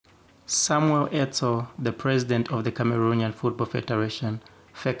Samuel Eto'o, the president of the Cameroonian Football Federation,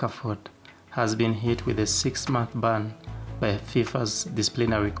 FECAFOOT, has been hit with a 6-month ban by FIFA's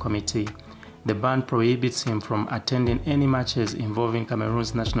disciplinary committee. The ban prohibits him from attending any matches involving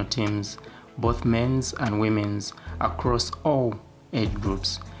Cameroon's national teams, both men's and women's, across all age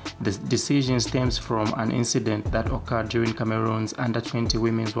groups. The decision stems from an incident that occurred during Cameroon's Under-20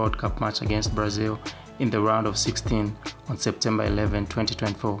 Women's World Cup match against Brazil in the round of 16 on September 11,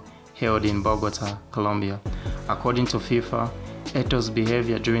 2024, held in Bogota, Colombia. According to FIFA, Eto'o's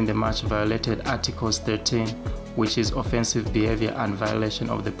behavior during the match violated Articles 13, which is offensive behavior and violation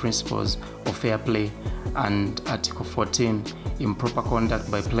of the principles of fair play, and Article 14, improper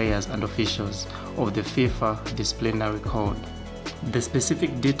conduct by players and officials, of the FIFA Disciplinary Code. The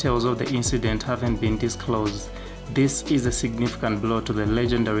specific details of the incident haven't been disclosed. This is a significant blow to the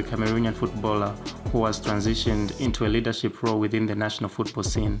legendary Cameroonian footballer who has transitioned into a leadership role within the national football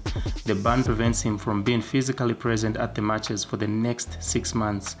scene. The ban prevents him from being physically present at the matches for the next 6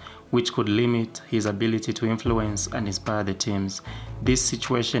 months, which could limit his ability to influence and inspire the teams. This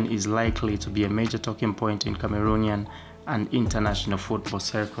situation is likely to be a major talking point in Cameroonian and international football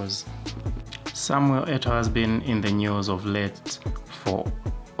circles. Samuel Eto'o has been in the news of late for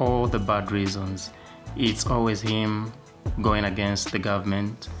all the bad reasons. It's always him going against the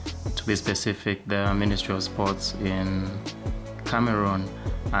government, to be specific, the Ministry of Sports in Cameroon,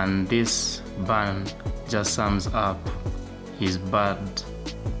 and this ban just sums up his bad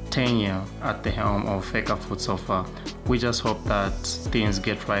tenure at the helm of FECAFOOT so far. We just hope that things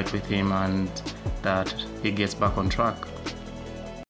get right with him and that he gets back on track.